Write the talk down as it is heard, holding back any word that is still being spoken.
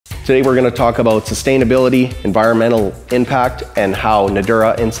Today we're going to talk about sustainability, environmental impact, and how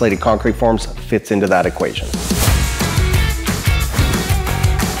NUDURA Insulated Concrete Forms fits into that equation.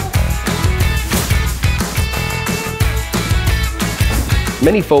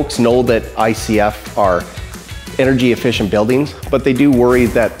 Many folks know that ICF are energy efficient buildings, but they do worry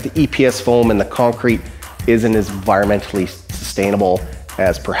that the EPS foam and the concrete isn't as environmentally sustainable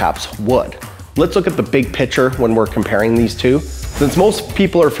as perhaps wood. Let's look at the big picture when we're comparing these two. Since most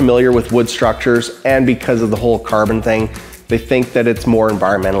people are familiar with wood structures, and because of the whole carbon thing, they think that it's more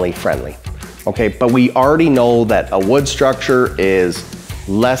environmentally friendly. Okay, but we already know that a wood structure is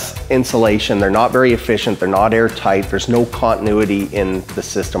less insulation. They're not very efficient, they're not airtight, there's no continuity in the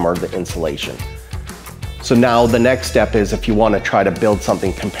system or the insulation. So now the next step is, if you want to try to build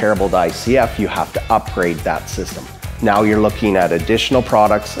something comparable to ICF, you have to upgrade that system. Now you're looking at additional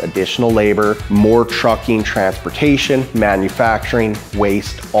products, additional labor, more trucking, transportation, manufacturing,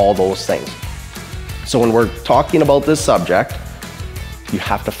 waste, all those things. So when we're talking about this subject, you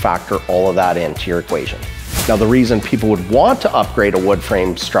have to factor all of that into your equation. Now the reason people would want to upgrade a wood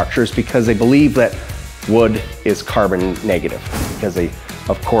frame structure is because they believe that wood is carbon negative, because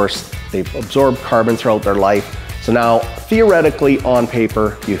they've absorbed carbon throughout their life. So now theoretically on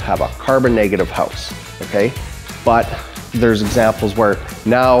paper, you have a carbon negative house, okay? But there's examples where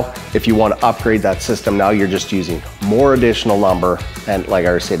now if you want to upgrade that system, now you're just using more additional lumber and, like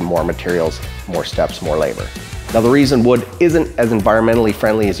I said, more materials, more steps, more labor. Now the reason wood isn't as environmentally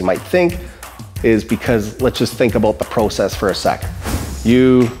friendly as you might think is because, let's just think about the process for a second.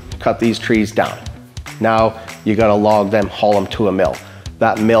 You cut these trees down. Now you got to log them, haul them to a mill.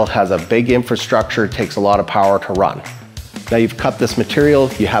 That mill has a big infrastructure, it takes a lot of power to run. Now you've cut this material,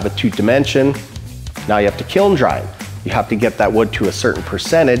 you have it to dimension. Now you have to kiln dry it. You have to get that wood to a certain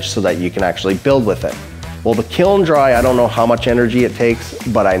percentage so that you can actually build with it. Well, the kiln dry, I don't know how much energy it takes,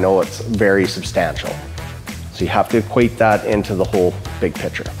 but I know it's very substantial. So you have to equate that into the whole big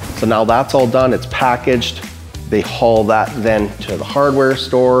picture. So now that's all done, it's packaged. They haul that then to the hardware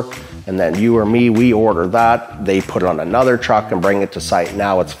store, and then you or me, we order that. They put it on another truck and bring it to site.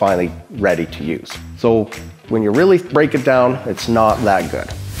 Now it's finally ready to use. So when you really break it down, it's not that good.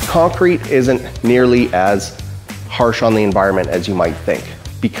 Concrete isn't nearly as harsh on the environment as you might think,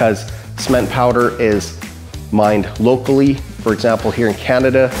 because cement powder is mined locally. For example, here in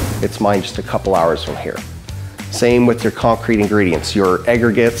Canada, it's mined just a couple hours from here. Same with your concrete ingredients, your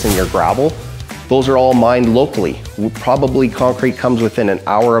aggregates and your gravel. Those are all mined locally. Probably concrete comes within an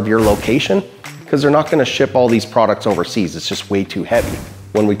hour of your location, because they're not going to ship all these products overseas. It's just way too heavy.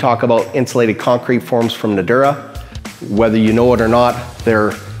 When we talk about insulated concrete forms from NUDURA, whether you know it or not,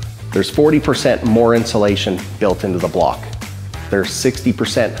 there's 40% more insulation built into the block. They're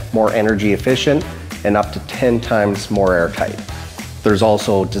 60% more energy efficient and up to 10 times more airtight. There's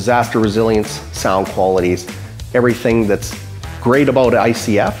also disaster resilience, sound qualities. Everything that's great about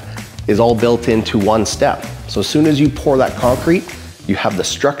ICF is all built into one step. So as soon as you pour that concrete, you have the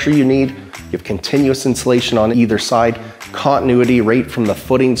structure you need, you have continuous insulation on either side, continuity right from the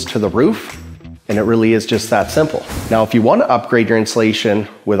footings to the roof, and it really is just that simple. Now, if you want to upgrade your insulation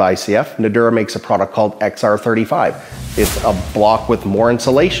with ICF, NUDURA makes a product called XR35. It's a block with more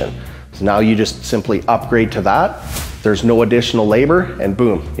insulation. So now you just simply upgrade to that. There's no additional labor, and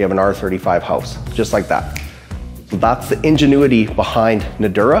boom, you have an R35 house, just like that. So that's the ingenuity behind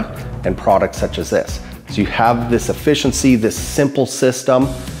NUDURA and products such as this. So you have this efficiency, this simple system,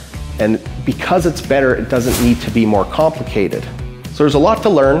 and because it's better, it doesn't need to be more complicated. So there's a lot to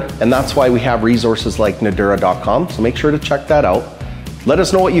learn, and that's why we have resources like NUDURA.com, so make sure to check that out. Let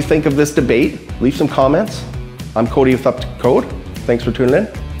us know what you think of this debate. Leave some comments. I'm Cody with Up to Code. Thanks for tuning in.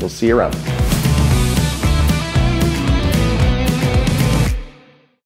 We'll see you around.